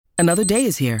Another day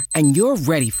is here, and you're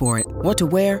ready for it. What to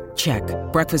wear? Check.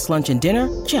 Breakfast, lunch, and dinner?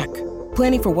 Check.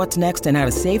 Planning for what's next and how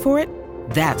to save for it?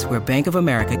 That's where Bank of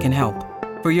America can help.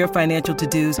 For your financial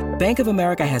to-dos, Bank of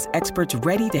America has experts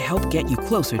ready to help get you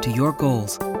closer to your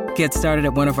goals. Get started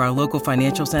at one of our local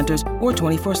financial centers or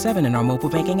 24/7 in our mobile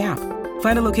banking app.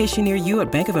 Find a location near you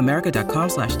at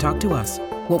bankofamerica.com/talktous.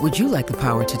 What would you like the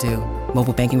power to do?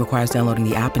 Mobile banking requires downloading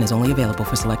the app and is only available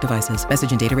for select devices.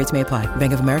 Message and data rates may apply.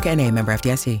 Bank of America N.A., member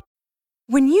FDIC.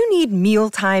 When you need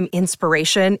mealtime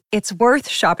inspiration, it's worth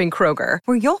shopping Kroger,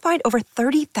 where you'll find over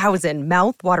 30,000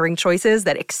 mouth-watering choices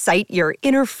that excite your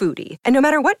inner foodie. And no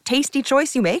matter what tasty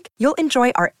choice you make, you'll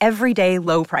enjoy our everyday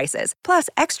low prices, plus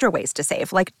extra ways to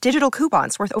save, like digital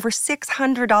coupons worth over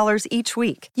 $600 each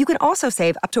week. You can also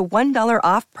save up to $1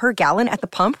 off per gallon at the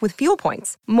pump with fuel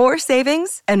points. More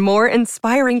savings and more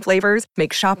inspiring flavors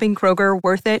make shopping Kroger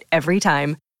worth it every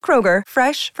time. Kroger,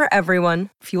 fresh for everyone.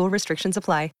 Fuel restrictions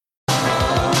apply.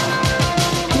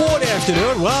 Good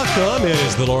afternoon. Welcome. It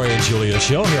is the Lori and Julia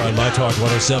Show here on My Talk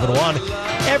 107.1.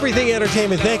 Everything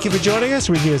Entertainment. Thank you for joining us.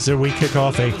 We kick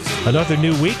off another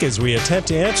new week as we attempt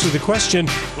to answer the question,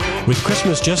 with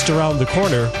Christmas just around the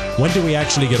corner, when do we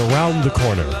actually get around the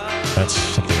corner? That's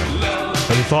something.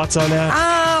 Any thoughts on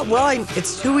that? Well,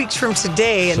 it's 2 weeks from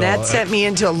today, and that sent me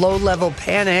into a low-level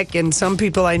panic, and some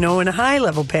people I know in a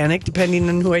high-level panic, depending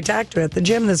on who I talked to at the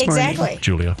gym this morning. Exactly.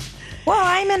 Julia. Well,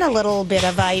 I'm in a little bit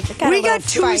of We got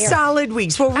 2 solid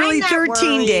weeks. Well, really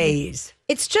 13 worried. days.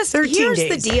 It's just, 13 here's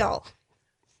days. the deal.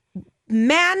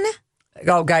 Men,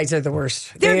 Oh, guys are the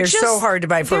worst. They're so hard to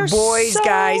buy for. they're Boys, so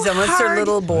guys, unless they're hard.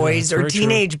 little boys or very true.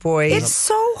 teenage boys. it's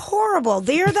so horrible.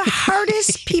 They're the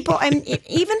hardest people. I'm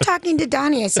even talking to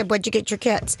Donnie. I said, "What'd you get your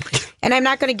kids?" And I'm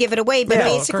not going to give it away, but Yeah, of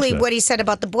course basically not. what he said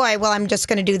about the boy, well, I'm just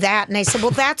going to do that. And I said,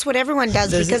 well, that's what everyone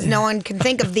does because no one can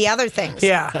think of the other things.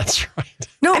 Yeah. That's right.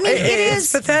 No, I mean, it is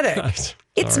is- pathetic.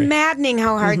 It's maddening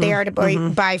how hard they are to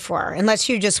buy for, unless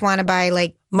you just want to buy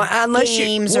like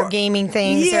games or gaming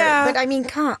things. Yeah. But I mean,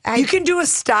 come on. You can do a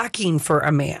stocking for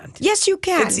a man. Yes, you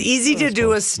can. It's easy to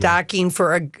do a stocking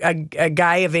for a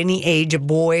guy of any age, a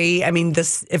boy. I mean,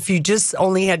 if you just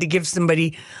only had to give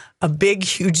somebody a big,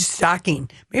 huge stocking,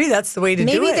 maybe that's the way to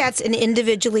do it. Maybe that's an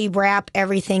individually wrap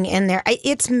everything in there.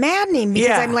 It's maddening because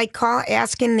I'm like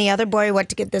asking the other boy what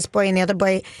to get this boy and the other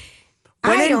boy.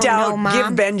 When I in don't doubt, know, Mom.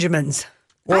 give Benjamins.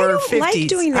 Or I don't 50s. like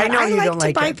doing that. I know you like don't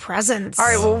like to buy it. presents. All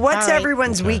right, well, what's All right.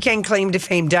 everyone's weekend claim to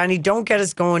fame? Donnie, don't get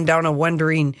us going down a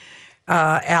wondering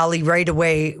alley right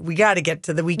away. We got to get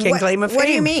to the weekend claim of fame. What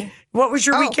do you mean? What was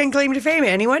your weekend claim to fame?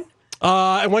 Anyone?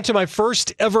 I went to my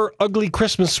first ever ugly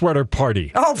Christmas sweater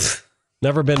party. Oh,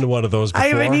 Never been to one of those before. I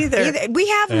haven't either. We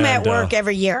have them at And, work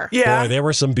every year. Yeah. Boy, there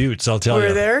were some buttes, I'll tell you.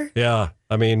 Were there? Yeah.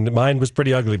 I mean, mine was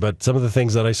pretty ugly, but some of the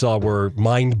things that I saw were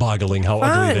mind-boggling how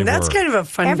ugly they Fun. That's were. kind of a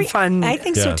fun. I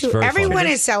think Yeah, so it's too. very Everyone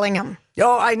funny. is selling them.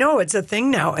 Oh, I know. It's a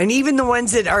thing now. And even the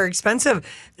ones that are expensive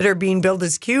that are being billed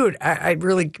as cute, I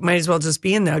really might as well just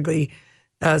be in the ugly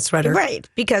sweater. Right,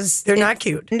 because They're not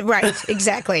cute. Right,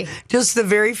 exactly. Just the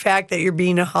very fact that you're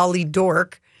being a holly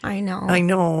dork. I know. I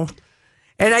know.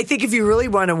 And I think if you really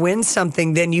want to win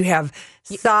something, then you have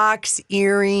socks,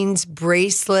 earrings,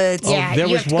 bracelets. Yeah. There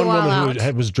you was have to one go all woman who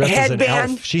out. was dressed as an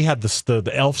Headband. elf. She had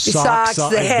the elf The socks.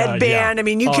 socks, the headband. yeah. I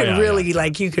mean, you Oh, could yeah, really, yeah.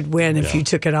 like, you could win if you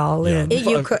took it all in.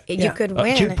 You could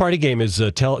win. Cute party game is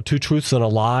tell two truths and a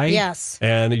lie. Yes.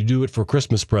 And you do it for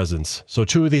Christmas presents. So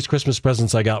 2 of these Christmas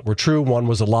presents I got were true. One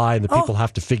was a lie, and the people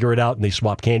have to figure it out, and they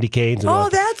swap candy canes. And Oh,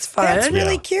 that's fun. That's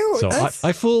really cute. So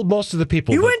I fooled most of the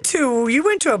people. You but-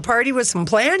 went to a party with some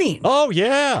planning. Oh,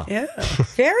 yeah. Yeah.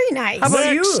 Very nice. How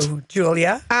about Next. you,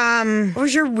 Julia? What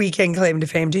was your weekend claim to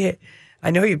fame? I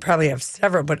know you probably have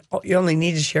several, but you only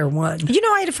need to share one. You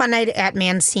know, I had a fun night at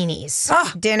Mancini's.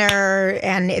 Dinner,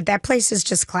 and that place is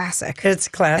just classic. It's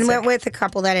classic. And went with a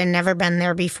couple that had never been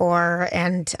there before,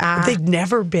 and They'd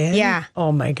never been? Yeah.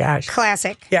 Oh, my gosh.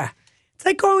 classic. Yeah.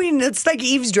 It's like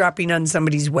eavesdropping on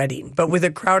somebody's wedding, but with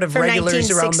a crowd of From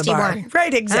regulars around the bar. 1961.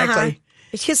 Right, exactly. Uh-huh.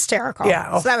 It's hysterical.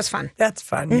 Yeah. So that was fun. That's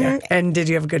fun, yeah. And did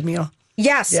you have a good meal?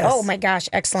 Yes. Yes. Oh my gosh,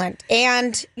 excellent.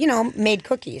 And, made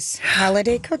cookies.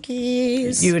 Holiday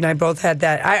cookies. You and I both had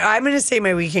that. I'm going to say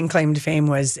my weekend claim to fame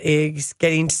was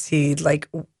getting to see,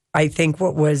 I think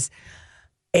what was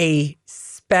a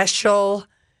special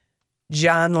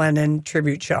John Lennon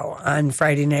tribute show on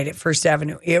Friday night at First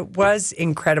Avenue. It was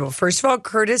incredible. First of all,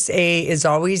 Curtis A. is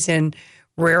always in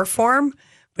rare form,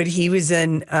 but he was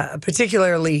in a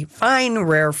particularly fine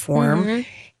rare form.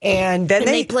 And then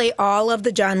they play all of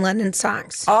the John Lennon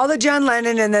songs. All the John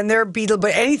Lennon, and then they're Beatles,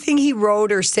 but anything he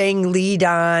wrote or sang lead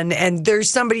on. And there's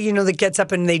somebody, that gets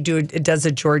up and it does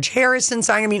a George Harrison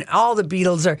song. I mean, all the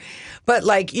Beatles are, but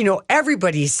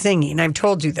everybody's singing. I've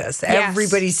told you this. Yes.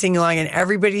 Everybody's singing along, and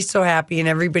everybody's so happy, and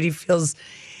everybody feels,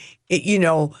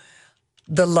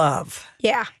 the love.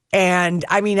 Yeah. And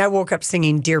I mean, I woke up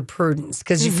singing Dear Prudence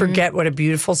because you forget what a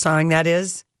beautiful song that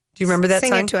is. Do you remember that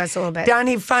Sing song? it to us a little bit.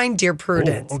 Donnie, find Dear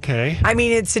Prudence. Oh, okay. I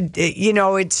mean, it's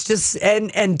just,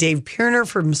 and Dave Pirner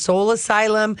from Soul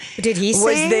Asylum. Did he was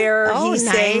sing? there. Oh, he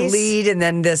sang nice. lead. And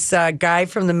then this guy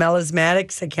from the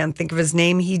Melismatics, I can't think of his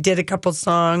name, he did a couple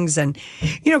songs. And,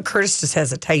 Curtis just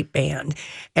has a tight band.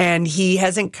 And he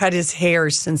hasn't cut his hair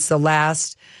since the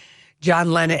last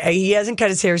John Lennon. He hasn't cut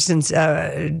his hair since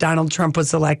Donald Trump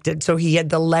was elected. So he had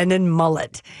the Lennon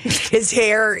mullet. His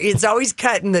hair, it's always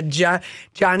cut in the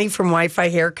Johnny from Wi-Fi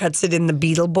Hair cuts it in the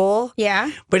Beetle Bowl. Yeah.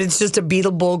 But it's just a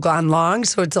Beetle Bowl gone long.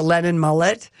 So it's a Lennon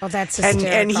mullet. Oh, that's and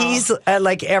hysterical. he's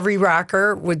like every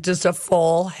rocker with just a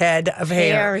full head of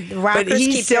hair. Rockers but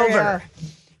he's keep their silver. hair.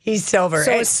 He's silver.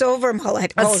 So a silver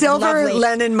mullet. A silver lovely.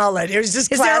 Lennon mullet. It was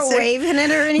just Is classic. there a wave in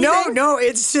it or anything? No,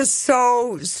 it's just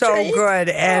so Straight? good.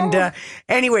 And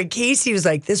anyway, Casey was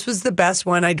like, this was the best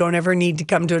one. I don't ever need to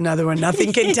come to another one.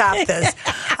 Nothing can top this.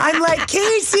 I'm like,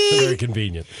 Casey. Very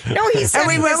convenient. No, he's And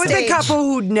we went with a couple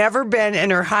who'd never been,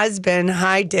 and her husband,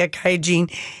 hi, Dick, hi, Gene.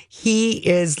 He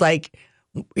is like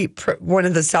one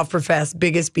of the self-professed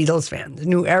biggest Beatles fans,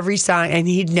 knew every song, and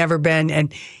he'd never been,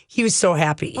 and he was so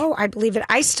happy. Oh, I believe it.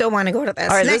 I still want to go to this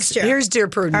All right, next year. Here's Dear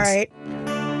Prudence. All right.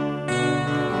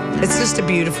 It's just a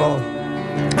beautiful,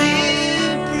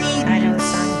 I know the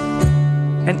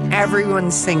song. and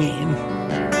everyone's singing.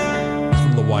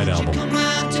 From the White Album.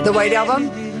 The White Album?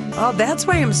 Oh, that's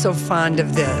why I'm so fond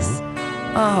of this.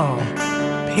 Oh,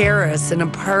 Paris, an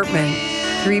apartment,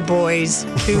 3 boys,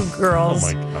 2 girls.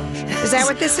 Oh, my gosh. Is that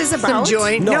what this is Some about?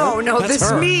 joint. No, that's this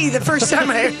her. is me. The first time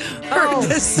I heard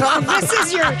this song. This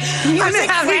is your I'm music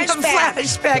having flashback. a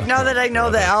flashback now that I know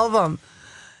the album.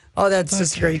 Oh, that's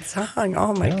just a great song.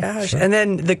 Oh my gosh. sure. And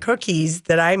then the cookies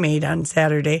that I made on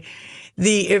Saturday.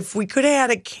 If we could have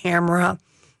had a camera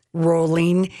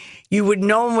rolling, you would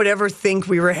no one would ever think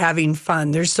we were having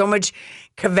fun. There's so much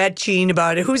kvetching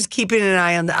about it. Who's keeping an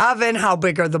eye on the oven? How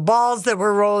big are the balls that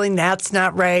we're rolling? That's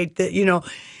not right. That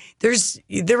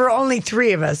there were only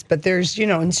 3 of us, but there's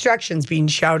instructions being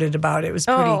shouted about. It was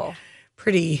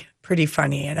pretty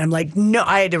funny. And I'm like, no,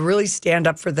 I had to really stand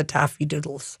up for the toffee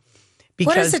doodles.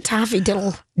 What is a toffee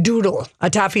doodle? Doodle, a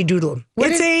toffee doodle.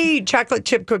 It's a chocolate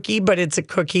chip cookie, but it's a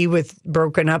cookie with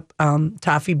broken up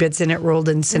toffee bits in it, rolled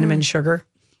in cinnamon sugar.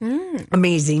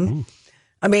 Amazing.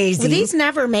 Amazing. Well, these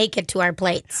never make it to our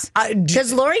plates.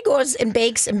 Because Lori goes and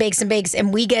bakes and bakes and bakes,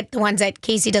 and we get the ones that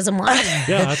Casey doesn't want.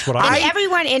 Yeah, that's what And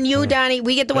everyone, and you, Donnie,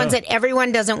 we get the ones that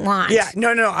everyone doesn't want. Yeah,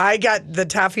 no. I got the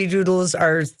toffee doodles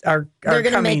are They're going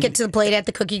to coming. make it to the plate at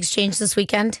the Cookie Exchange this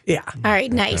weekend? Yeah. All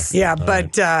right, nice. Yeah,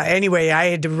 but anyway, I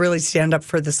had to really stand up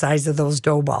for the size of those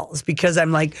dough balls because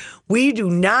I'm like, we do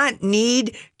not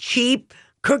need cheap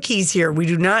cookies here. We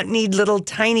do not need little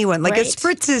tiny one. Like a Right.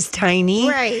 Spritz is tiny.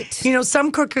 Right.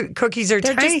 Some cookies are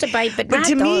They're tiny. just a bite, but not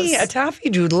to me, those. a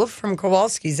toffee doodle from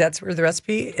Kowalski's, that's where the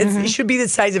recipe is. It should be the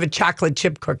size of a chocolate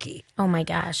chip cookie. Oh, my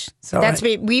gosh. So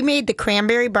we made the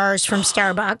cranberry bars from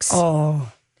Starbucks.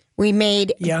 Oh, We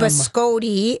made Yum.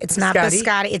 biscotti. It's not Biscotti?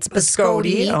 biscotti. It's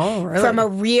Biscotti? biscotti Oh, really? from a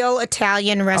real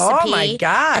Italian recipe. Oh, my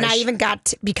gosh. And I even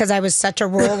got, because I was such a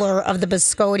roller of the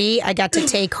biscotti, I got to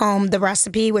take home the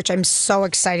recipe, which I'm so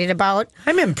excited about.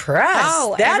 I'm impressed.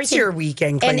 Oh, that's everything- your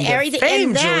weekend claim and to everything. fame,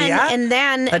 And then, Julia. and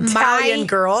then Italian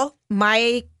girl.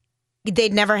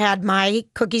 they'd never had my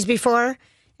cookies before.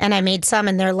 And I made some,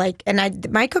 and they're like,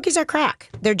 my cookies are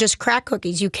crack. They're just crack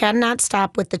cookies. You cannot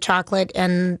stop with the chocolate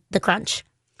and the crunch.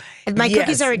 My Yes,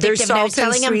 cookies are they're addictive. And I was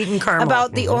salt and telling sweet him and caramel.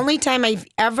 about the only time I've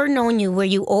ever known you where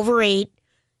you overate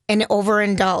and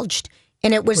overindulged.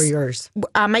 And it was Were yours.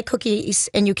 on my cookies,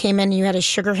 and you came in and you had a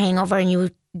sugar hangover, and you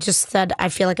just said, I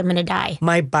feel like I'm going to die.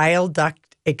 My bile duct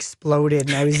exploded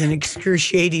and I was in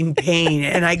excruciating pain.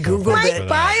 And I Googled My it.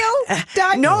 bile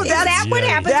duct? No, Is that's- that what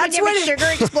happens that's when you have a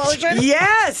what- sugar explosion?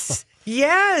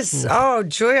 Yes. Oh,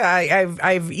 Julia,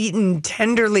 I've eaten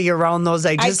tenderly around those.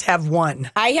 I just have one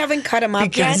I haven't cut them up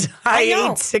because yet. I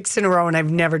know. ate 6 in a row and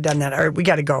I've never done that. All right, we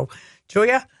got to go.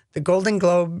 Julia, the Golden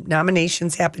Globe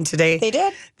nominations happened today. They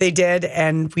did? They did.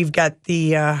 And we've got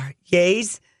the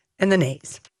yays and the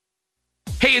nays.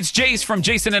 Hey, it's Jace from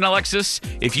Jason and Alexis.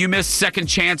 If you missed Second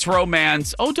Chance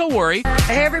Romance, oh, don't worry.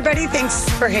 Hey, everybody. Thanks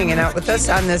for hanging out with us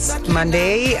on this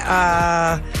Monday.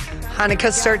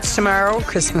 Hanukkah starts tomorrow.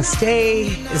 Christmas Day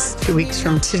is 2 weeks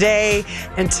from today.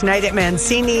 And tonight at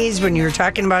Mancini's, when you were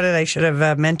talking about it, I should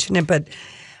have mentioned it, but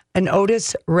an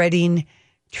Otis Redding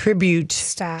tribute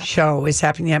show is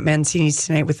happening at Mancini's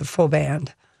tonight with a full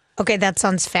band. Okay, that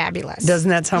sounds fabulous.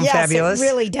 Doesn't that sound fabulous? Yes,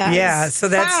 it really does. Yeah, so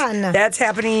that's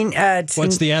happening.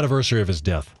 What's the anniversary of his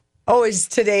death? Oh, is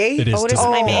today? It is Otis,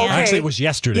 today. my man. Actually, it was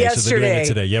yesterday. So they're doing it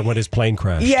today. Yeah, when his plane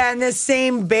crashed. Yeah, and the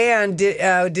same band did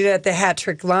it at the Hat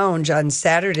Trick Lounge on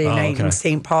Saturday night in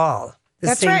St. Paul.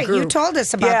 That's right. Group. You told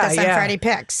us about this on Friday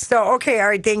Picks. So, okay, all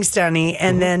right. Thanks, Donnie.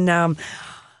 And then,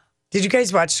 did you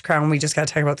guys watch The Crown? We just got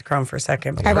to talk about The Crown for a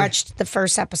second. I watched the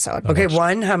first episode. Okay,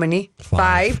 one. How many?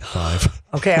 Five.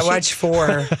 Okay, I watched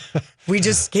 4.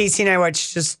 Casey and I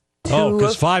watched just 2. Oh,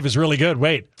 because 5 is really good.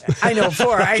 Wait. I know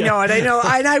 4. I know it.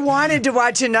 And I wanted to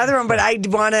watch another one, but I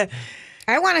want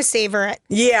to savor it.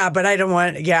 Yeah, but I don't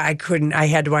want. Yeah, I couldn't. I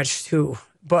had to watch 2.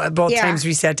 Both times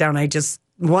we sat down,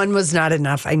 one was not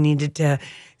enough. I needed to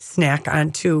snack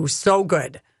on 2. So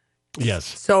good. Yes.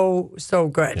 So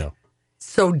good. Yeah.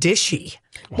 So dishy.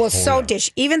 Well,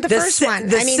 dishy. Even the first one.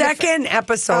 The second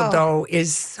episode, though,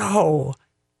 is so.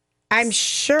 I'm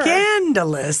sure.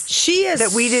 Scandalous. She is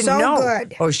that we didn't so know.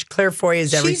 good. Oh, Claire Foy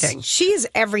is everything. She's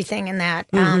everything in that.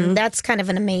 That's kind of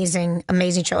an amazing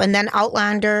show. And then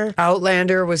Outlander.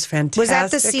 Outlander was fantastic. Was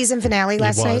that the season finale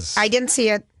last night? I didn't see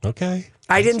it. Okay.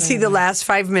 I didn't see the last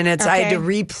 5 minutes. I had to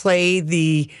replay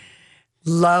the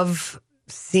love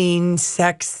scene,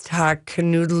 sex talk,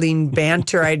 canoodling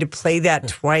banter. I had to play that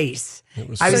twice.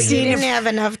 So you didn't have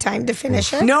enough time to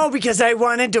finish it? No, because I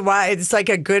wanted to watch. It's like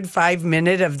a good 5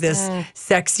 minute of this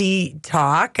sexy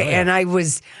talk. And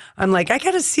I'm like, I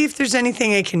got to see if there's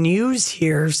anything I can use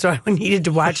here. So I needed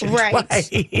to watch it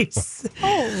twice.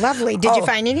 Oh, lovely. Did you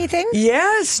find anything?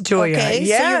 Yes, Julia. Okay,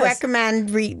 yes. so you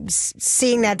recommend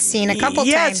seeing that scene a couple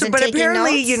times and but taking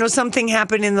apparently, notes? Something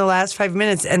happened in the last 5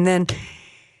 minutes. And then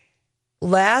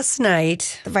last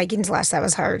night. The Vikings lost. That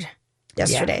was hard.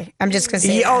 Yesterday. I'm just going to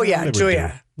say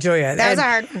Julia. That was a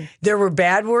hard one. There were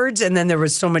bad words, and then there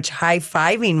was so much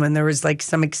high-fiving when there was like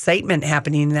some excitement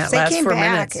happening in that last 4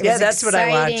 minutes. It was that's what I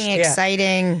watched.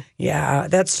 Exciting. Yeah,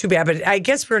 that's too bad. But I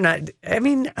guess we're not, I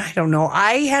don't know.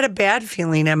 I had a bad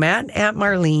feeling. I'm at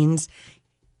Marlene's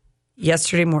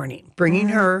yesterday morning, bringing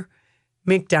her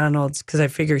McDonald's, because I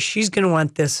figure she's going to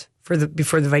want this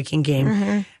before the Viking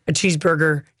game, a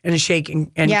cheeseburger and a shake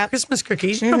and Christmas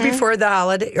cookies, before the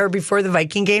holiday or before the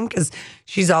Viking game, because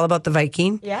she's all about the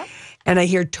Viking. Yeah. And I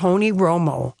hear Tony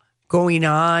Romo going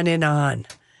on and on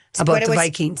about the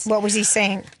Vikings. What was he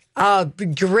saying?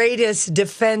 The greatest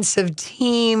defensive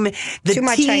team,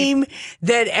 the team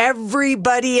that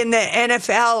everybody in the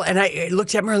NFL, and I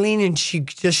looked at Marlene and she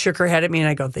just shook her head at me and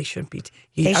I go, they shouldn't be.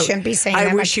 They shouldn't be saying that.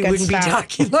 I wish she wouldn't be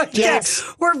talking like that.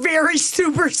 We're very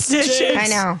superstitious. I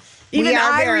know. Even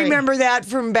I remember that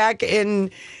from back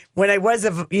in when I was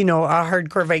a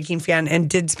hardcore Viking fan and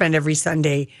did spend every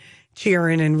Sunday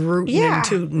cheering and rooting and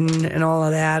tooting and all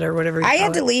of that or whatever. I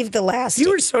had to leave the last.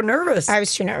 You were so nervous. I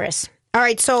was too nervous. All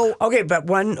right, so okay, but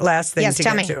one last thing to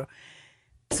get to.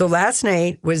 So last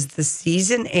night was the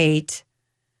season 8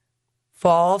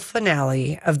 fall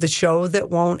finale of the show that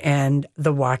won't end,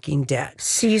 The Walking Dead.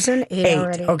 Season 8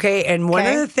 already. Okay, and one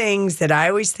of the things that I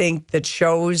always think that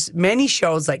many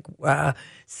shows like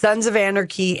Sons of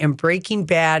Anarchy and Breaking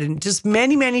Bad and just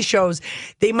many, many shows,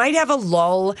 they might have a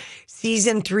lull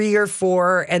season 3 or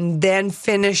 4 and then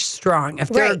finish strong if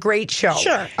they're a great show.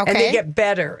 Sure, okay. And they get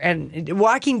better. And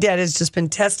Walking Dead has just been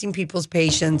testing people's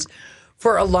patience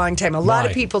for a long time. A lot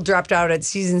of people dropped out at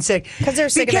season 6 because they're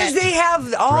sick of it. They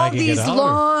have all these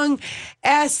long,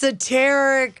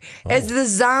 esoteric, as the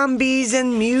zombies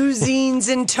and musings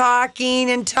and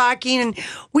talking, and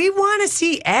we want to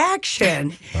see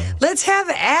action. Let's have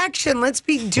action. Let's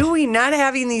be doing, not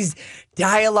having these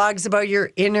dialogues about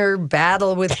your inner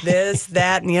battle with this,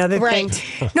 that, and the other thing.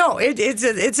 No,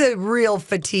 it's a real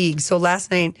fatigue. So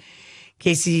last night,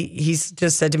 Casey, he's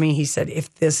just said to me, he said,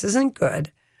 if this isn't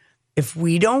good, if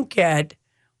we don't get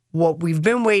what we've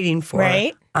been waiting for,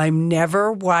 I'm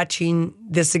never watching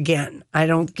this again. I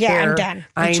don't care. Yeah, I'm done.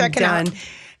 I'm checking done. out.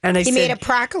 And he made a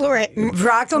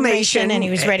proclamation, and he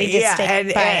was ready to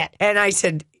stick by it. And I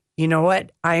said, you know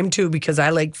what? I am too, because I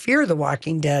like Fear the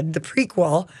Walking Dead, the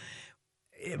prequel.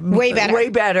 Way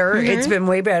better. Mm-hmm. It's been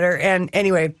way better. And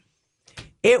anyway,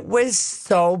 it was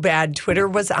so bad. Twitter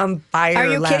was on fire. Are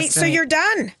you last kidding? night. So you're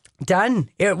done. Done.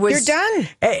 It was. You're done.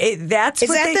 Is that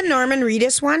the Norman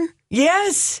Reedus one?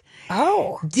 Yes.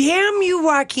 Oh. Damn you,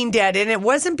 Walking Dead. And it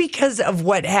wasn't because of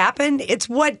what happened. It's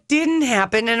what didn't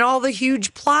happen and all the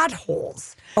huge plot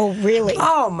holes. Oh, really?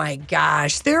 Oh, my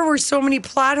gosh. There were so many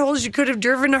plot holes. You could have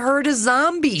driven a herd of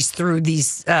zombies through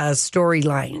these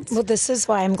storylines. Well, this is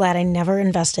why I'm glad I never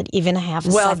invested even a half a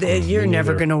Well, second. you're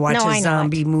never going to watch a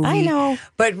zombie movie. I know.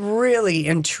 But really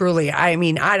and truly, I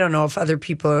mean, I don't know if other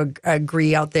people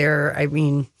agree out there. I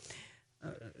mean...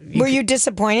 Were you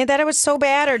disappointed that it was so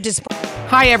bad or disappointed?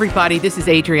 Hi, everybody. This is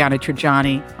Adriana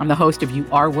Trajani. I'm the host of You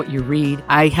Are What You Read.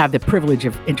 I have the privilege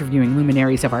of interviewing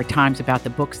luminaries of our times about the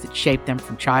books that shaped them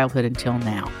from childhood until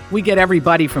now. We get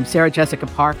everybody from Sarah Jessica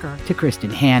Parker to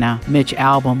Kristen Hanna, Mitch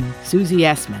Albom, Susie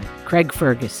Essman, Craig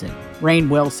Ferguson, Rainn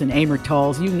Wilson, Amor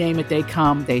Tolls, you name it, they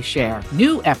come, they share.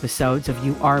 New episodes of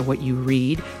You Are What You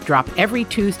Read drop every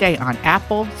Tuesday on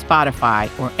Apple, Spotify,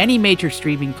 or any major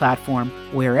streaming platform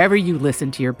wherever you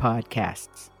listen to your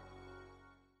podcasts.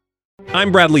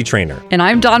 I'm Bradley Trainer. And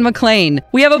I'm Don McClain.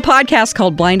 We have a podcast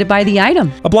called Blinded by the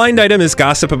Item. A blind item is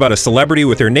gossip about a celebrity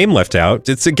with their name left out.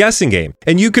 It's a guessing game,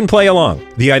 and you can play along.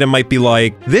 The item might be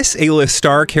like, this A-list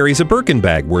star carries a Birkin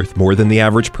bag worth more than the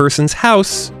average person's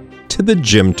house to the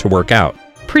gym to work out.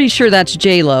 Pretty sure that's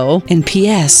J-Lo. And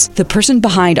P.S. the person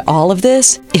behind all of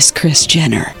this is Kris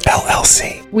Jenner,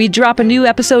 LLC. We drop a new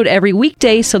episode every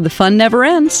weekday so the fun never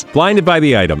ends. Blinded by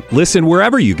the Item. Listen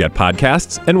wherever you get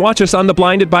podcasts and watch us on the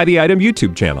Blinded by the Item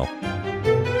YouTube channel.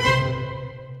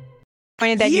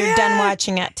 That you're done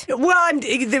watching it. Well,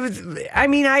 I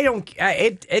mean, I don't.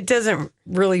 It doesn't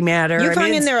really matter. You've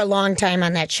hung in there a long time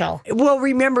on that show. Well,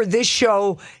 remember, this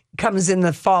show comes in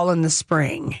the fall and the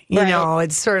spring. You know,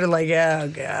 it's sort of like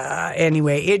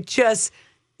anyway. It just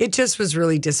was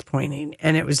really disappointing,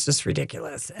 and it was just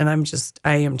ridiculous. And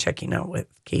I am checking out with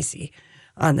Casey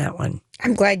on that one.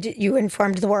 I'm glad you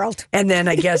informed the world. And then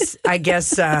I guess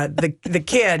the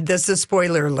kid. This is a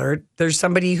spoiler alert. There's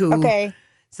somebody who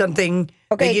something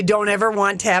that you don't ever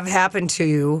want to have happen to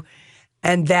you,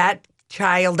 and that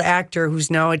child actor who's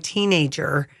now a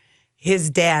teenager, his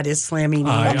dad is slamming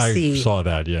AMC. I saw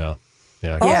that, yeah.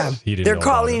 Yeah. He didn't They're know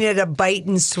calling it a bite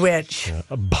and switch. Yeah,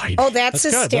 a bite. Oh, that's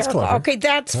hysterical. That's okay,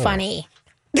 that's funny.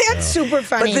 That's super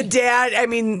funny. But the dad, I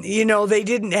mean, you know, they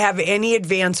didn't have any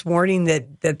advance warning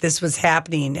that this was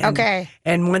happening. And,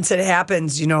 and once it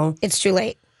happens, you know, it's too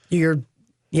late.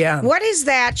 What is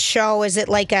that show? Is it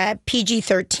like a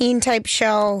PG-13 type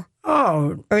show?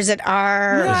 Oh. Or is it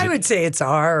R? No, I would say it's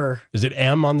R. Is it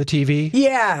M on the TV?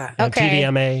 Yeah.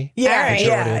 TVMA?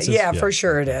 Yeah, for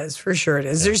sure it is. For sure it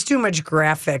is. There's too much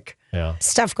graphic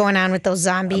stuff going on with those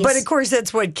zombies. But of course,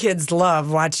 that's what kids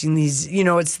love, watching these. You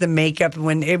know, it's the makeup.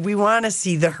 We want to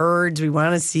see the herds. We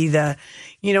want to see the,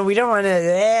 you know, we don't want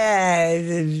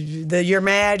to, Your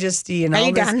Majesty and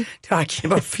all this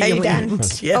talking about feelings. Are you done?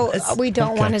 Yes. Oh, we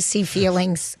don't want to see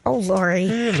feelings. Oh, Lori.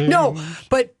 No,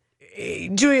 but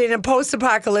Julia, in a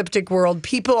post-apocalyptic world,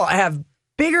 people have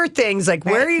bigger things like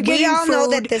where are you getting food? We all know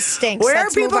that this stinks. Where are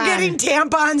people getting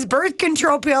tampons, birth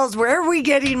control pills? Where are we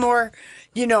getting more?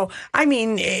 You know, I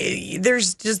mean,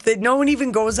 there's just that no one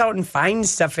even goes out and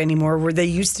finds stuff anymore where they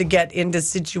used to get into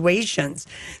situations.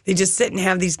 They just sit and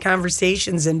have these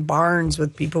conversations in barns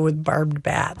with people with barbed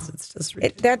bats. It's just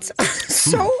ridiculous. That's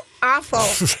so awful.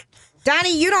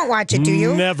 Donnie, you don't watch it, do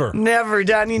you? Never.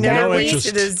 Donnie never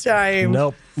wasted his time.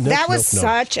 Nope. That was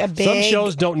such a big... Some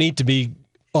shows don't need to be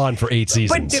on for 8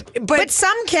 seasons. But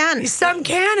some can. Some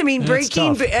can. I mean,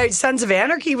 Breaking Sons of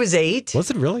Anarchy was 8. Was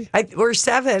it really? Or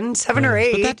 7 or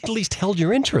 8. But that at least held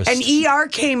your interest. And ER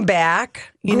came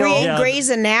back. Grey's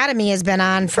Anatomy has been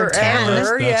on for 10. That's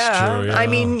true, yeah. I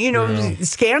mean, you know,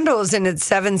 Scandal's in its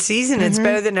 7th season. It's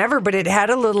better than ever, but it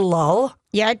had a little lull.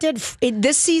 Yeah, it did.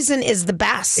 This season is the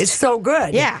best. It's so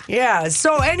good. Yeah. Yeah.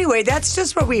 So anyway, that's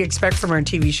just what we expect from our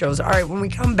TV shows. All right, when we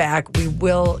come back, we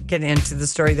will get into the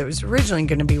story that was originally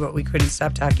going to be what we couldn't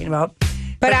stop talking about.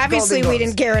 But obviously we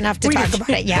didn't care enough to talk about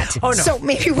it yet. Oh, no. So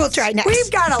maybe we'll try next.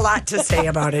 We've got a lot to say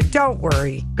about it. Don't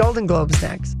worry. Golden Globes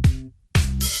next.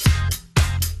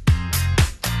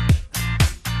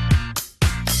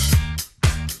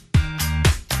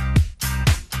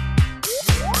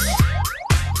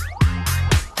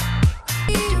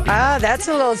 That's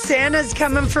a little Santa's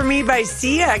Coming For Me by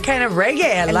Sia. Kind of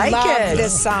reggae. I like love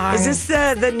this song. Is this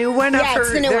the new one? Yeah,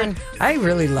 it's the new one. I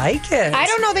really like it. I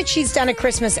don't know that she's done a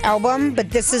Christmas album,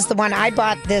 but this is the one. I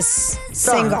bought this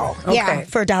single. Okay. Yeah,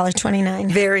 for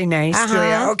 $1.29. Very nice,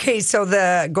 Julia. Okay, so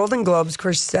the Golden Globes, of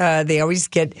course, they always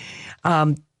get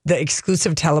the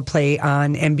exclusive teleplay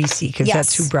on NBC because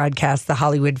that's who broadcasts the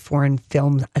Hollywood Foreign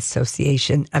Film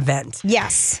Association event.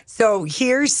 Yes. So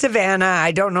here's Savannah.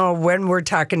 I don't know when we're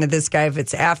talking to this guy, if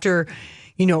it's after,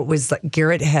 it was like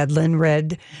Garrett Hedlund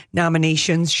read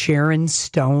nominations, Sharon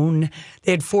Stone.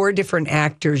 They had 4 different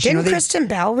actors. Didn't Kristen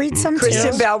Bell read some too?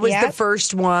 Kristen Bell was the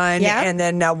first one, and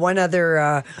then one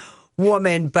other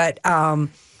woman. But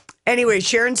anyway,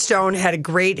 Sharon Stone had a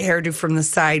great hairdo from the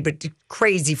side, but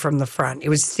crazy from the front. It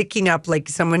was sticking up like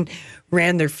someone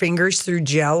ran their fingers through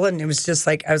gel, and it was just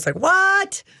like, I was like,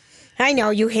 what? I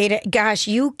know you hate it. Gosh,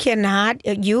 you cannot.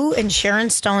 You and Sharon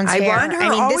Stone's hair. I want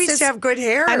her always to have good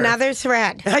hair. Another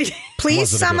thread. Please,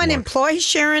 someone employ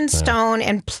Sharon Stone,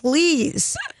 and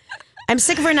please. I'm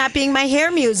sick of her not being my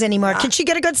hair muse anymore. Can she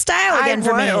get a good style again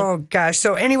for me? Oh gosh.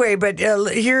 So anyway, but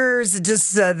here's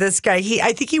just this guy.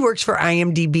 I think he works for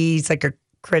IMDb. He's like a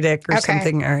critic or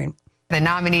something. All right. The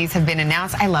nominees have been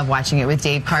announced. I love watching it with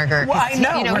Dave Parker. Well, I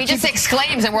know. He just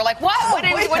exclaims, and we're like, what?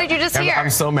 What did you just hear? I'm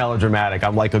so melodramatic.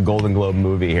 I'm like a Golden Globe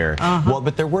movie here. Well,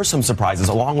 but there were some surprises,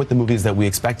 along with the movies that we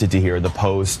expected to hear, The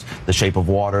Post, The Shape of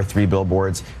Water, 3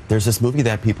 Billboards. There's this movie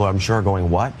that people, I'm sure, are going,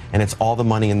 what? And it's All the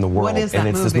Money in the World. What is that and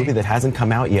it's this movie that hasn't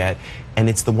come out yet, and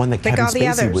it's the one that Kevin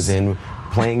Spacey was in,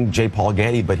 playing J. Paul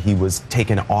Getty, but he was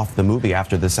taken off the movie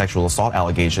after the sexual assault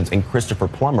allegations, and Christopher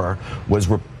Plummer was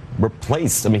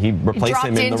replaced. I mean, he replaced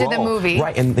him in the role. The movie.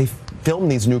 Right, and they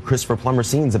filmed these new Christopher Plummer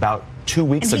scenes about 2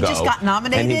 weeks ago. And he just got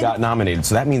nominated? And he got nominated.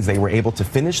 So that means they were able to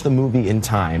finish the movie in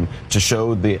time to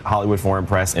show the Hollywood Foreign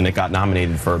Press, and it got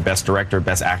nominated for Best Director,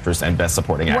 Best Actress, and Best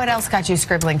Supporting Actor. What else got you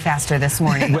scribbling faster this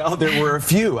morning? Well, there were a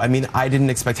few. I mean, I didn't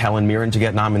expect Helen Mirren to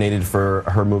get nominated for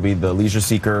her movie, The Leisure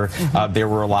Seeker. There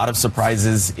were a lot of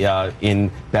surprises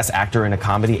in Best Actor in a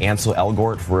Comedy. Ansel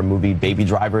Elgort for a movie, Baby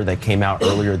Driver, that came out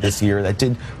earlier this year. That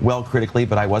did well critically,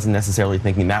 but I wasn't necessarily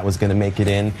thinking that was going to make it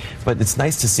in. But it's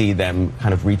nice to see them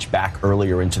kind of reach back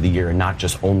earlier into the year and not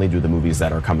just only do the movies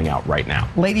that are coming out right now.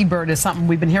 Lady Bird is something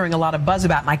we've been hearing a lot of buzz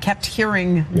about, and I kept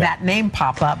hearing that name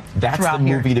pop up. That's the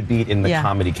movie to beat in the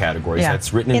comedy categories.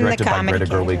 That's written and directed by Greta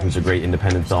Gerwig, who's a great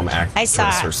independent film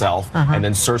actress herself. And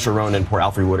then Saoirse Ronan, poor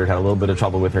Alfre Woodard, had a little bit of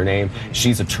trouble with her name.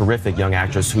 She's a terrific young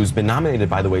actress who's been nominated,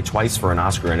 by the way, twice for an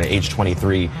Oscar, and at age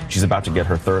 23, she's about to get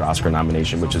her 3rd Oscar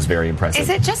nomination, which is very impressive. Is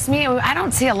it just me? I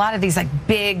don't see a lot of these like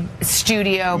big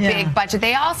studio, big budget.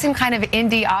 They all seem kind of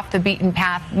indie, off the beaten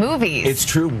path movies. It's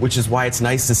true, which is why it's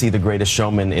nice to see The Greatest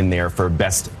Showman in there for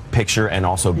Best Picture and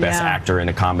also Best Actor in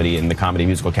a Comedy in the comedy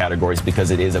musical categories, because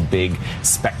it is a big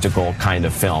spectacle kind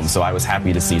of film. So I was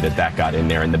happy to see that got in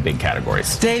there in the big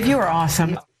categories. Dave, you are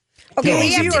awesome. Okay,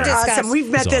 we have to discuss. Awesome. We've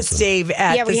met this Dave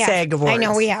at the SAG Awards. I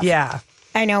know we have. Yeah.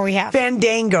 I know we have.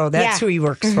 Fandango, that's who he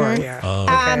works for.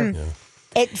 Yeah.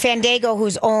 Fandango,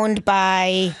 who's owned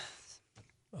by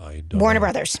Warner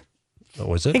Brothers. Oh,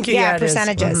 was it?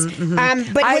 Percentages.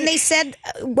 But when they said,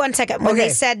 one second, when they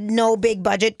said no big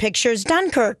budget pictures,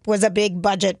 Dunkirk was a big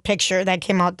budget picture that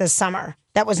came out this summer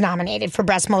that was nominated for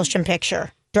Best Motion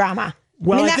Picture Drama.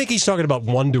 Well, I think he's talking about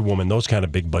Wonder Woman, those kind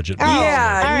of big budget movies.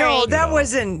 That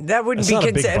wouldn't be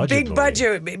considered. Big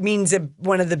budget means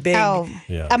one of the big.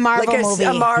 A Marvel movie.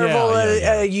 A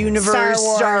Marvel universe,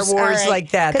 Star Wars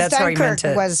like that. That's how he meant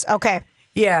it. Was, okay.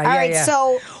 Yeah.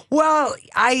 So. Well,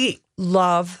 I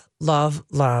love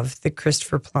that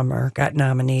Christopher Plummer got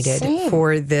nominated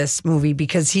for this movie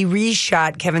because he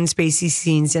reshot Kevin Spacey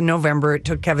scenes in November. It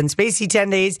took Kevin Spacey 10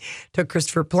 days, took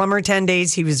Christopher Plummer 10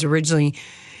 days.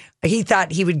 He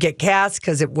thought he would get cast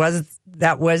because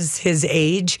that was his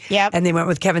age. Yep. And they went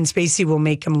with Kevin Spacey, will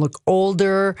make him look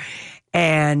older.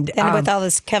 And with all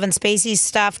this Kevin Spacey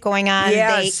stuff going on,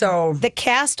 the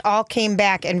cast all came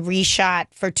back and reshot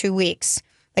for 2 weeks.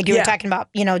 Like you were talking about,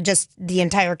 just the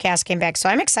entire cast came back. So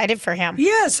I'm excited for him.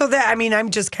 Yeah, so I'm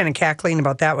just kind of cackling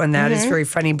about that one. That is very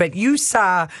funny. But you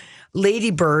saw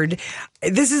Lady Bird.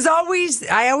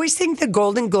 I always think the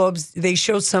Golden Globes, they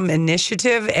show some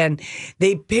initiative and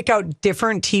they pick out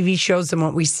different TV shows than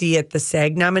what we see at the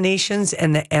SAG nominations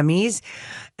and the Emmys.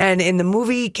 And in the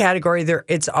movie category,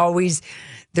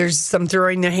 there's some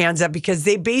throwing their hands up because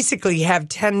they basically have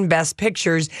 10 best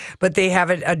pictures, but they have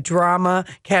a drama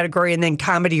category and then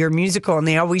comedy or musical. And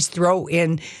they always throw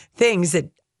in things that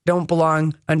don't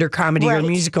belong under comedy or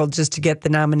musical just to get the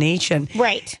nomination.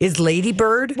 Right. Is Lady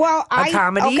Bird a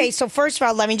comedy? Okay, so first of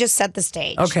all, let me just set the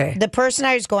stage. Okay. The person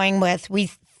I was going with,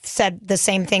 we said the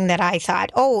same thing that I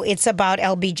thought. Oh, it's about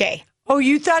LBJ. Oh,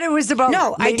 you thought it was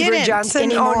about Lady Bird Johnson?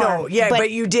 Anymore. Oh, no. Yeah,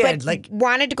 but you did. But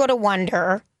wanted to go to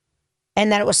Wonder. And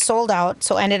then it was sold out,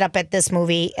 so ended up at this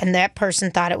movie, and that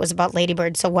person thought it was about Lady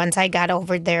Bird. So once I got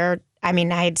over there,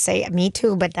 I'd say me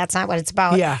too, but that's not what it's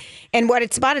about. Yeah. And what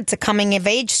it's about, it's a coming of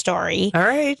age story. All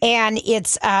right. And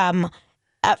it's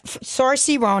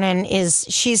Saoirse Ronan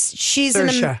she's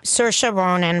Saoirse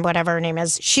Ronan, whatever her name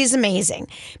is. She's amazing,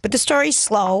 but the story's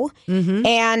slow,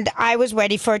 and I was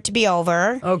ready for it to be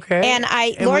over. Okay, and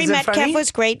Laurie Metcalf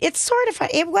was great. It's sort of fun.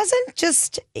 It wasn't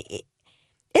just.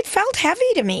 It felt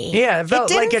heavy to me. Yeah, it felt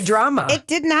like a drama. It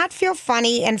did not feel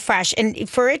funny and fresh, and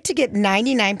for it to get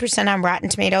 99% on Rotten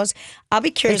Tomatoes, I'll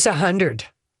be curious. It's 100.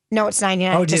 No, it's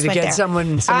 99. Oh, did it get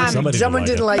someone didn't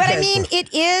like it? But I mean,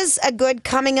 it is a good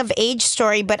coming of age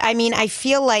story. But I mean, I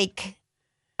feel like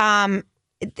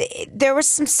there was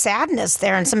some sadness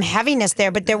there and some heaviness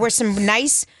there, but there were some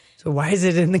nice. So why is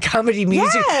it in the comedy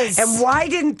music? Yes. And why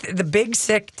didn't The Big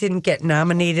Sick didn't get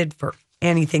nominated for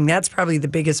anything? That's probably the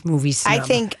biggest movie snub.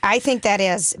 I think that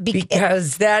is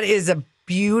because that is a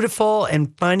beautiful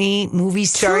and funny movie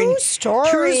True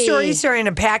story starring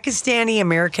a Pakistani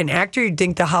American actor. You'd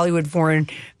think the Hollywood Foreign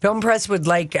Film Press would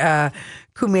like Kumail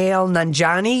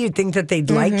Nanjiani. You'd think that they'd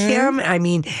like him. I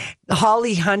mean,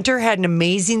 Holly Hunter had an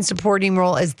amazing supporting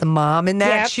role as the mom in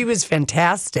that. Yep. She was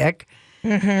fantastic.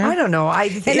 I don't know.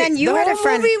 And then you had a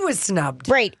friend. The movie was snubbed.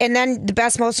 Right. And then the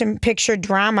Best Motion Picture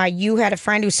Drama, you had a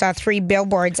friend who saw 3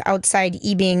 billboards outside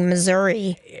Ebbing,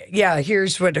 Missouri. Yeah,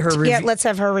 here's what her review. Yeah, let's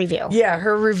have her review. Yeah,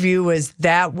 her review was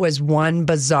that was one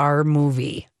bizarre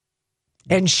movie.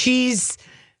 And she's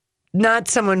not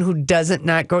someone who doesn't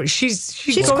not go. She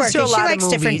quirky. goes to a lot She likes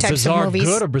of movies. different types bizarre of movies.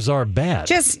 good or bizarre bad?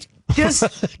 Just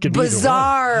Could be either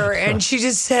bizarre. And she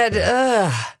just said,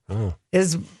 ugh,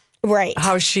 is right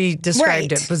how she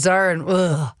described it. Bizarre and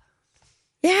ugh.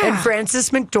 Yeah. And Frances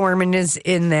McDormand is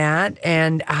in that,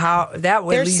 and how that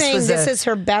They're at least saying was this is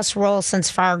her best role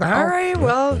since Fargo. All right,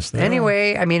 well,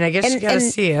 anyway, I mean, I guess you got to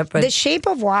see it. But The Shape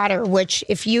of Water, which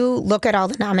if you look at all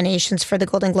the nominations for the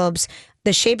Golden Globes,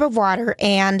 The Shape of Water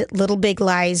and Little Big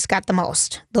Lies got the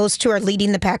most. Those two are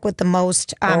leading the pack with the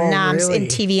most noms in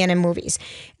TV and in movies.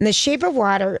 And The Shape of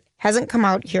Water hasn't come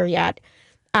out here yet.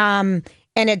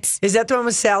 And is that the one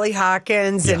with Sally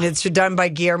Hawkins? Yeah. And it's done by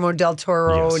Guillermo del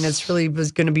Toro, and it's really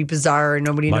was going to be bizarre, and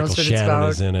nobody knows what it's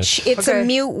about. Is in it. It's a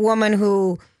mute woman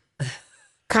who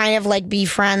kind of like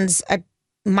befriends a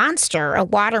monster, a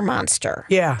water monster.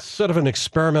 Yeah. Sort of an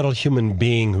experimental human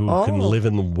being who can live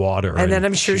in the water. And then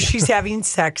I'm sure she's having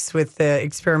sex with the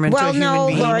experimental human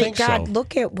being. Lori, God,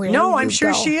 look at where No, I'm you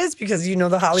sure go. she is because, you know,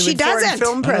 the Hollywood She Foreign doesn't.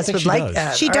 Film Press would like does.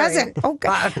 that. She All doesn't. right.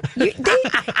 Okay.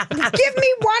 Give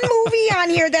me one movie on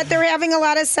here that they're having a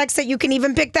lot of sex that you can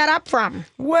even pick that up from.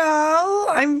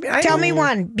 Well, Tell me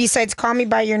one besides Call Me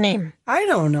By Your Name. I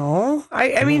don't know.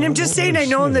 I mean, I'm just saying, I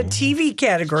know in the TV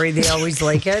category they always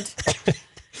like it.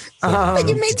 But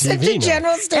you made such a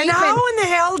general statement. And how in the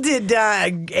hell did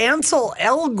Ansel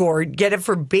Elgort get it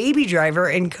for Baby Driver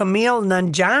and Kumail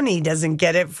Nanjiani doesn't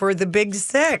get it for The Big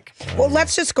Sick? Well,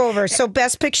 let's just go over. So,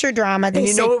 Best Picture Drama. They And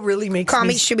you say, know what really makes Call me...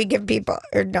 Me, should we give people...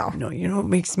 Or no? No, you know what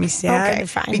makes me sad? Okay,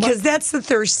 fine. Because that's the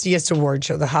thirstiest award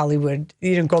show, the Hollywood,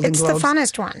 Golden It's Globes. the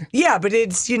funnest one. Yeah, but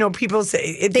it's, people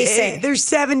say... They say. There's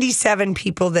 77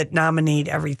 people that nominate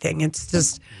everything. It's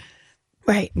just...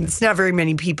 Right. It's not very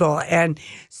many people. And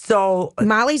so...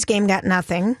 Molly's Game got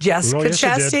nothing. Jessica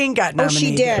Chastain got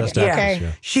nominated. Oh, she did.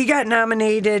 Okay. She got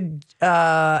nominated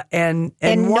and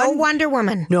no Wonder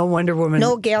Woman. No Wonder Woman.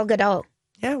 No Gal Gadot.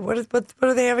 Yeah, what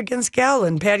do they have against Gal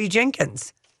and Patty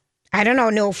Jenkins? I don't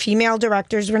know. No female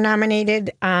directors were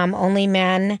nominated. Only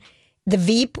men. The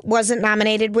Veep wasn't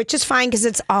nominated, which is fine because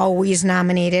it's always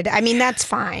nominated. I mean, that's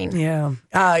fine. Yeah.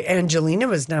 Angelina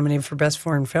was nominated for Best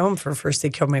Foreign Film for First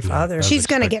They Killed My Father. She's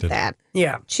going to get that.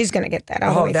 Yeah. She's going to get that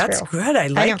all the way that's through. good. I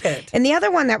like it. And the other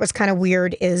one that was kind of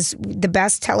weird is the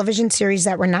best television series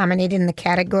that were nominated in the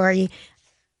category.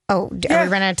 Are we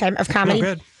running out of time? Of comedy?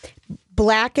 No, good.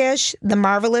 Blackish, The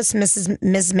Marvelous Ms.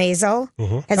 Maisel.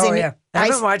 I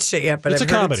haven't watched it yet, but it's I've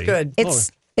a heard comedy. It's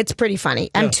good. It's pretty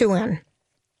funny. I'm 2 in.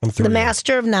 I'm The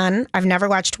Master of None. I've never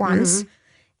watched once.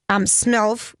 Mm-hmm.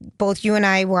 Smilf. Both you and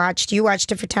I watched. You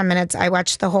watched it for 10 minutes. I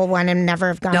watched the whole one and never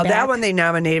have gone Now, back. that one they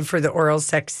nominated for the oral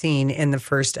sex scene in the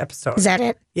first episode. Is that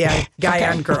it? Yeah, guy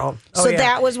on girl. So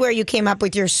that was where you came up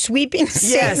with your sweeping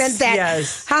statement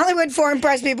that Hollywood Foreign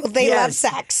Press people, they love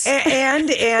sex. And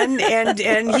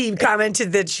he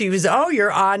commented that she was,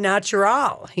 you're au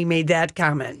natural. He made that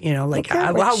comment, like,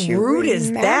 how rude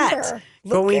is that?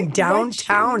 Going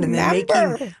downtown and then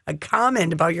making a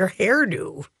comment about your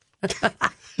hairdo.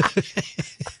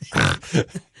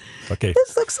 Okay.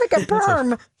 This looks like a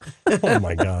perm. Oh,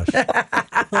 my gosh.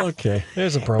 Okay,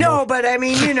 there's a promo. No, but I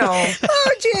mean, you know.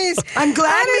 Oh, jeez. I'm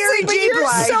glad Honestly, Mary but J. you're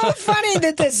Blige. so funny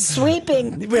that this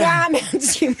sweeping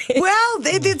comments you made. Well,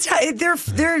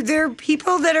 they're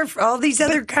people that are all these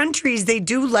other countries. They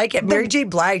do like it. Mary J.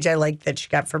 Blige, I like that she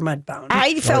got for Mudbound.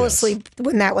 I fell asleep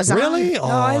when that was Really? on.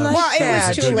 Oh, I like well, that. it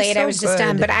was too It was late. I so was just good.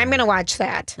 done, but I'm going to watch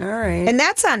that. All right. And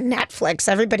that's on Netflix.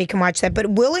 Everybody can watch that. But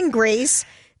Will and Grace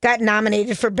got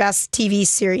nominated for Best TV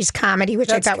Series Comedy, which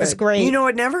That's I thought was good. great. You know,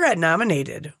 it never got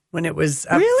nominated when it was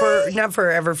up Really? not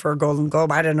forever for a Golden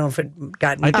Globe. I don't know if it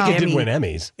got I think Emmy. it did win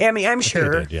Emmys. Emmy, I'm think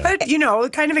sure. it did, yeah. But, you know,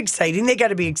 kind of exciting. They got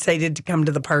to be excited to come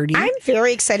to the party. I'm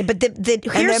very excited. But and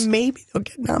then maybe they'll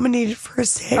get nominated for a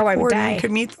SAG Oh, I would award die. and you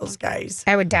could meet those guys.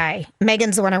 I would die.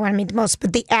 Megan's the one I want to meet the most.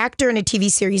 But the actor in a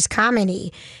TV series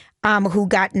comedy who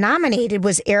got nominated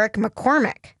was Eric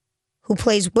McCormack, who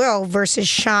plays Will, versus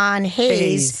Sean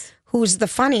Hayes, who's the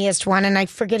funniest one, and I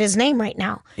forget his name right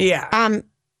now. Yeah.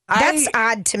 That's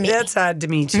odd to me. That's odd to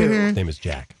me, too. His name is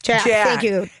Jack. Jack, thank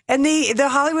you. And the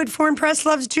Hollywood Foreign Press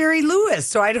loves Jerry Lewis,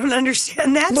 so I don't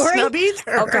understand that Lori? snub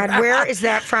either. Oh, God, where is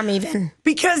that from even?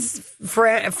 Because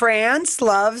France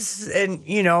loves, and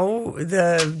you know,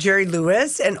 the Jerry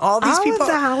Lewis and all these All people. of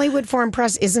the Hollywood Foreign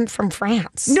Press isn't from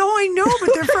France. No, I know,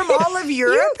 but they're from all of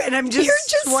Europe, and I'm just,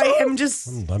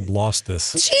 I've lost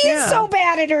this. She is so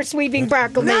bad at her sweeping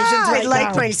proclamations I right like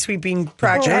now. my sweeping Did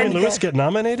project. Jerry Lewis get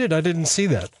nominated? I didn't see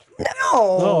that. No.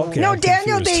 Oh, okay. No, I'm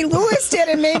Daniel confused. Day-Lewis did,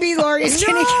 and maybe Lori's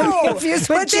getting confused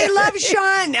with but they Jerry. love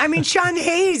Sean. I mean, Sean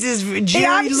Hayes is Jerry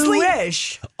obviously-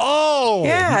 Lewis. Oh.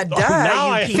 Yeah, duh. now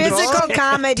you I people. Physical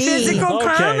comedy. Physical Okay,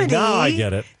 comedy. now I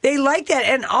get it. They like that.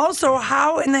 And also,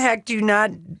 how in the heck do you not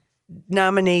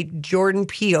nominate Jordan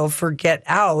Peele for Get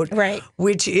Out? Right.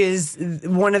 Which is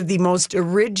one of the most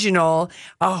original,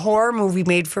 a horror movie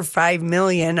made for $5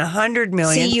 million, $100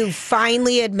 million. See, you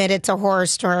finally admit it's a horror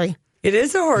story. It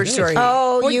is a horror story.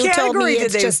 Oh, What you told me category did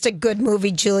it's they- just a good movie,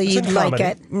 Julie. It's a You'd like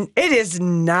comedy. it. It is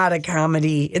not a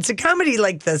comedy. It's a comedy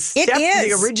like the It is.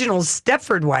 the original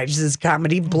Stepford Wives is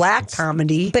comedy, black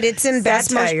comedy. But it's in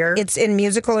best satire. it's in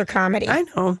musical or comedy. I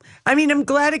know. I mean, I'm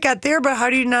glad it got there, but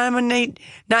how do you not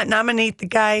nominate the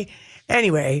guy?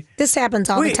 Anyway. This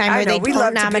happens all the time where they we don't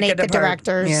love to pick nominate it the apart.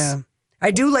 directors. Yeah. I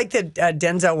do like that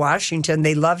Denzel Washington.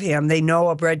 They love him. They know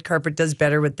a red carpet does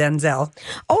better with Denzel.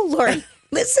 Oh, Lori,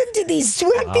 listen to these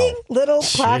sweeping little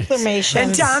proclamations.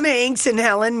 And Tom Hanks and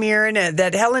Helen Mirren,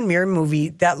 that Helen Mirren movie,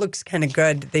 that looks kind of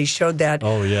good. They showed that.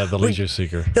 Oh, yeah, The Leisure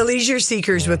Seeker. The Leisure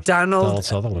Seekers with Donald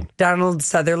Sutherland. Donald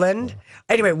Sutherland.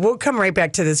 Anyway, we'll come right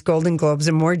back to this Golden Globes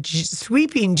and more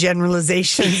sweeping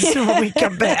generalizations when we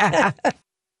come back.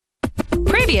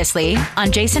 Previously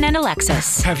on Jason and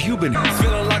Alexis. Have you been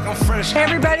feeling like I'm fresh? Hey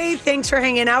everybody, thanks for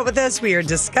hanging out with us. We are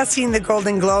discussing the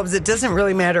Golden Globes. It doesn't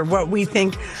really matter what we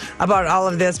think about all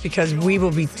of this because we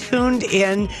will be tuned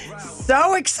in.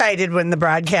 So excited when the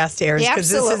broadcast airs because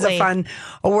this is a Absolutely. fun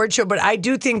award show. But I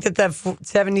do think that the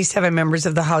 77 members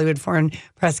of the Hollywood Foreign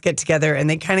Press get together and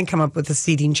they kind of come up with a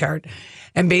seating chart.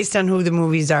 And based on who the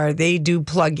movies are, they do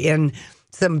plug in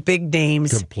some big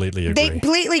names. Completely agree. They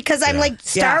completely, because I'm like,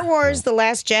 Star Yeah. Wars, The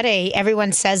Last Jedi,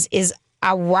 everyone says is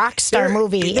a rock star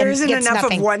movie. There and isn't gets enough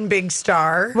nothing. of one big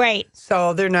star. Right.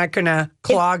 So they're not going to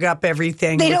clog up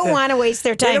everything. They with don't want to waste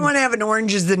their time. They don't want to have an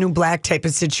Orange is the New Black type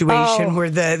of situation Oh. where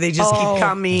they just keep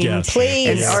coming. Yes.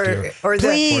 Please. Or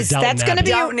Please. Downton That's going to Abbey. be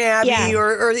Downton Abbey yeah.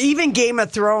 or even Game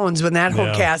of Thrones when that whole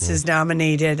Yeah. cast is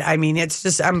nominated. I mean, it's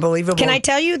just unbelievable. Can I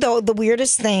tell you, though, the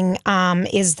weirdest thing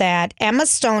is that Emma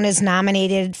Stone is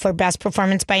nominated for Best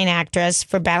Performance by an Actress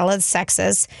for Battle of the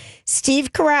Sexes.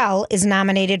 Steve Carell is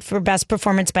nominated for Best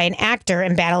Performance by an Actor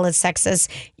in Battle of the Sexes,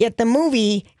 yet the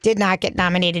movie did not get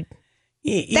nominated.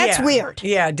 That's Yeah. weird.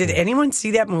 Yeah. Did anyone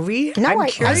see that movie? No, I'm I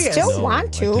curious. still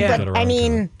want to, I did but I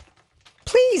mean,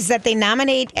 please, that they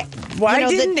nominate. Why you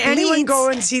know, the didn't anyone leads, go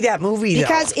and see that movie?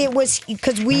 though?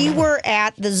 Because we were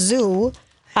at the zoo.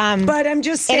 But I'm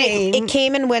just And saying. it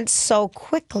came and went so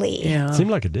quickly. Yeah.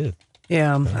 Seemed like it did.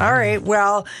 Yeah. All right.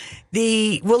 Well,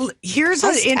 here's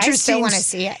an interesting. I still want to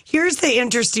see it. Here's the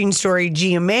interesting story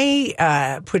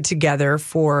GMA put together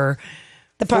for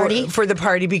The party? for the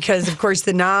party because, of course,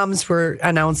 the noms were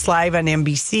announced live on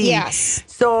NBC. Yes.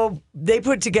 So they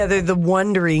put together the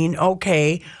wondering.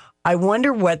 Okay, I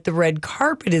wonder what the red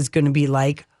carpet is going to be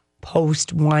like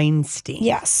post Weinstein.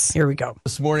 Yes. Here we go.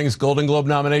 This morning's Golden Globe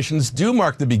nominations do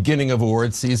mark the beginning of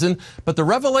awards season, but the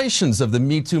revelations of the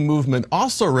Me Too movement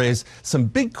also raise some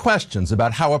big questions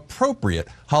about how appropriate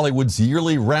Hollywood's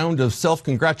yearly round of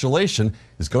self-congratulation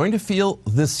is going to feel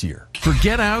this year. For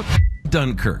Get Out,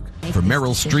 Dunkirk, for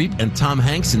Meryl Streep and Tom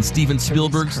Hanks in Steven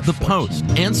Spielberg's The Post,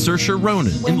 and Saoirse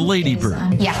Ronan in Lady Bird.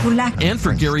 And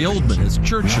for Gary Oldman as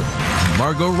Churchill, and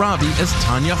Margot Robbie as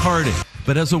Tanya Harding.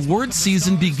 But as award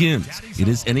season begins, it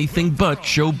is anything but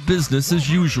show business as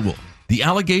usual. The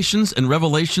allegations and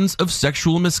revelations of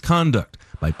sexual misconduct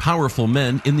by powerful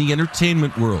men in the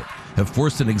entertainment world have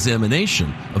forced an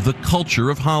examination of the culture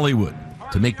of Hollywood.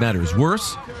 To make matters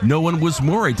worse, no one was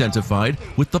more identified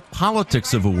with the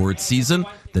politics of award season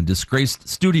than disgraced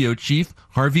studio chief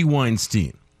Harvey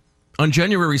Weinstein. On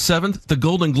January 7th, the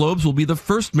Golden Globes will be the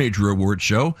first major award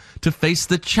show to face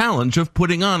the challenge of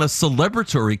putting on a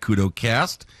celebratory kudo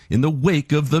cast in the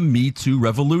wake of the Me Too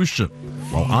revolution,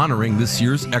 while honoring this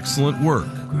year's excellent work.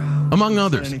 Among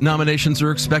others, nominations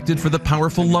are expected for the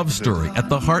powerful love story at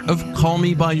the heart of Call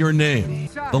Me By Your Name,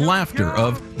 the laughter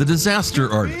of The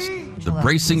Disaster Artist, the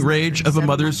bracing rage of a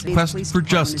mother's quest for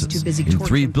justice in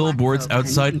 3 billboards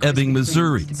outside Ebbing,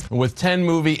 Missouri. With 10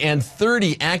 movie and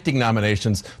 30 acting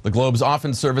nominations, the Globes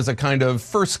often serve as a kind of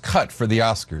first cut for the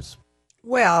Oscars.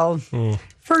 Well,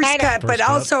 first cut, but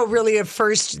also really at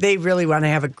first, they really want to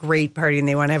have a great party and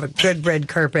they want to have a good red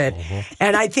carpet.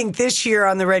 And I think this year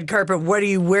on the red carpet, what are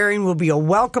you wearing will be a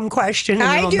welcome question. And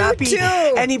I will do not be too.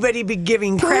 anybody be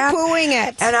giving crap. Poo-pooing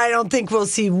it. And I don't think we'll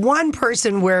see one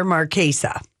person wear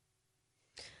Marquesa.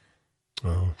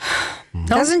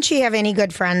 Doesn't she have any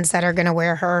good friends that are going to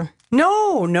wear her?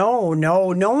 No. No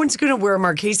one's going to wear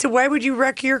Marquesa. Why would you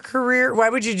wreck your career? Why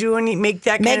would you make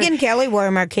that kind Megyn Kelly wore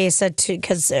Marquesa too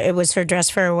because it was her dress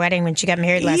for her wedding when she got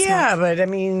married last month. Yeah, but I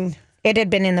mean... It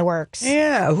had been in the works.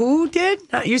 Yeah, who did?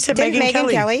 You said Megyn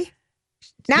Kelly.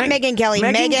 Not Megyn Kelly.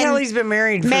 Megyn Kelly's been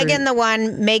married for... Megan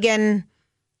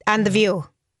on The View.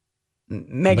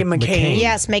 Meghan McCain.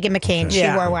 Yes, Meghan McCain. She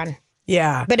wore one.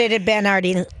 Yeah. But it had been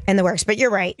already in the works. But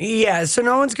you're right. Yeah, so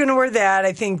no one's going to wear that.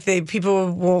 I think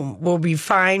people will be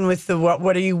fine with the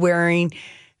what are you wearing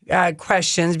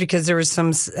questions because there was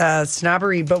some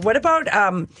snobbery. But what about,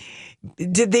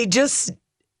 did they just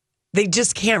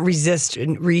can't resist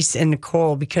Reese and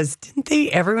Nicole because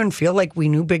didn't everyone feel like we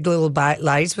knew Big Little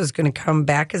Lies was going to come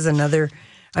back as another...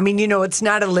 I mean, it's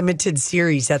not a limited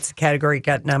series. That's the category it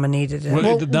got nominated in.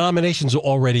 Well, the nominations were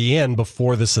already in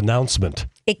before this announcement.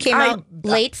 It came out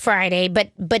late Friday,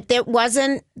 but there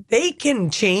wasn't... They can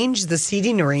change the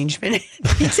seating arrangement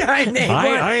anytime they want.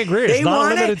 I agree. It's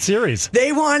not a limited series.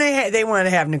 They want to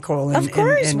have Nicole and, of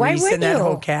course. and Why Reese would and that you?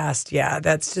 whole cast. Yeah,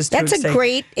 that's a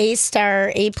great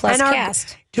A-star, A-plus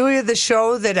cast. Julia, the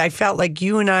show that I felt like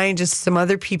you and I and just some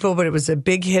other people, but it was a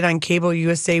big hit on Cable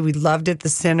USA. We loved it, The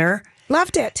Sinner.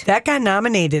 Loved it. That got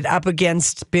nominated up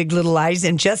against Big Little Lies,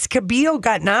 and Jessica Biel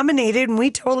got nominated, and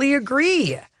we totally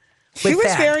agree. She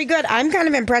was very good. I'm kind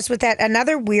of impressed with that.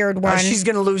 Another weird one. She's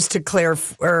going to lose to Claire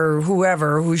or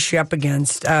who's she up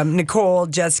against? Nicole,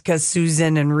 Jessica,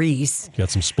 Susan, and Reese. You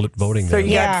got some split voting So there.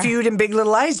 you got Feud and Big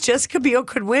Little Lies. Jessica Biel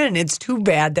could win. It's too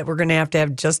bad that we're going to have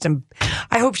Justin.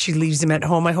 I hope she leaves him at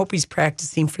home. I hope he's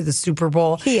practicing for the Super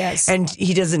Bowl. He is. And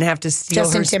he doesn't have to steal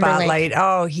Justin her spotlight. Timberlake.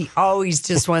 Oh, he always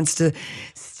just wants to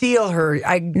steal her.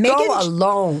 Go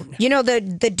alone.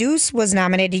 The Deuce was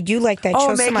nominated. You like that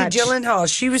show so Maggie much.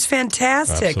 Gyllenhaal. She was fantastic.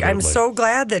 Absolutely. I'm so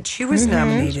glad that she was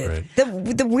nominated.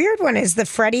 The weird one is the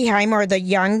Freddie Highmore, the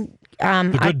young...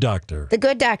 The Good Doctor. The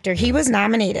Good Doctor. He was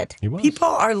nominated. He was. People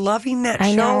are loving that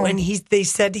I show, know. and they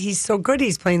said he's so good.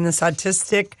 He's playing this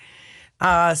autistic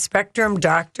spectrum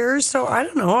doctor. So I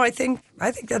don't know. I think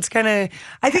that's kind of.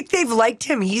 I think they've liked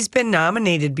him. He's been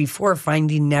nominated before,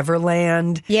 Finding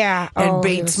Neverland, and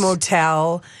Bates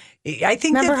Motel. I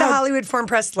think that the Hollywood Foreign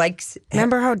Press likes him.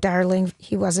 Remember how darling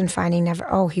he was in Finding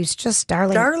Never? Oh, he was just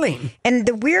darling. Darling. And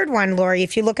the weird one, Lori,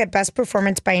 if you look at Best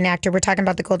Performance by an Actor, we're talking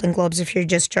about the Golden Globes if you're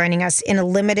just joining us, in a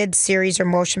limited series or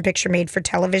motion picture made for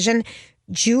television,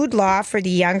 Jude Law for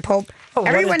The Young Pope. Oh,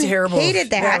 Everyone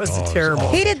hated that. That was terrible.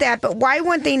 Hated that, but why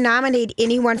wouldn't they nominate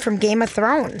anyone from Game of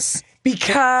Thrones?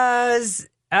 Because...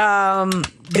 they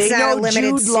know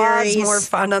Jude Law is more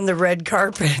fun on the red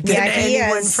carpet than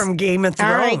anyone from Game of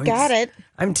Thrones. All right, got it.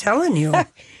 I'm telling you.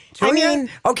 Julia?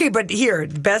 Okay, but here,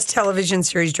 best television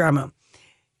series drama.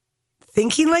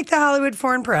 Thinking Like the Hollywood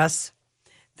Foreign Press,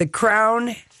 The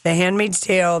Crown, The Handmaid's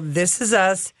Tale, This Is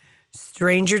Us,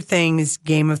 Stranger Things,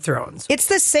 Game of Thrones. It's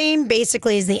the same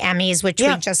basically as the Emmys, which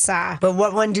we just saw. But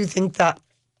what one do you think the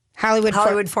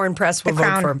Hollywood Foreign Press will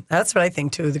vote for? That's what I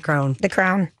think too, The Crown. The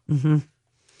Crown. Mm-hmm.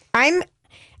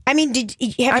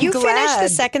 Have you finished the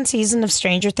second season of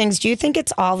Stranger Things? Do you think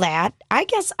it's all that? I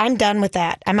guess I'm done with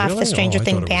that. I'm off the Stranger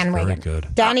Things bandwagon. Very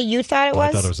good. Donnie, you thought it was?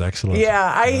 I thought it was excellent. Yeah,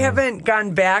 I haven't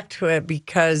gone back to it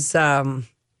because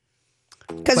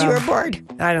Because you were bored.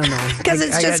 I don't know. Because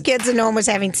it's just kids and no one was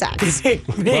having sex.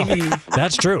 Maybe.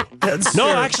 That's true. True.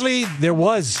 Actually, there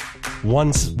was there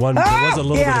was a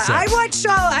little bit of sex. I watched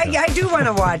all. I do want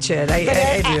to watch it. I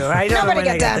do. I don't Nobody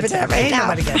wanna got time for that right Ain't now.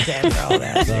 nobody got time for all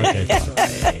that.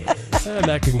 Okay, fine. And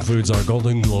that concludes our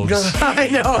Golden Globes. I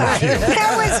know.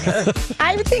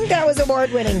 I think that was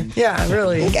award winning. Yeah,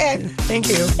 really. Okay. Thank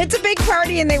you. It's a big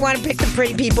party and they want to pick the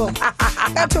pretty people.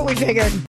 That's what we figured.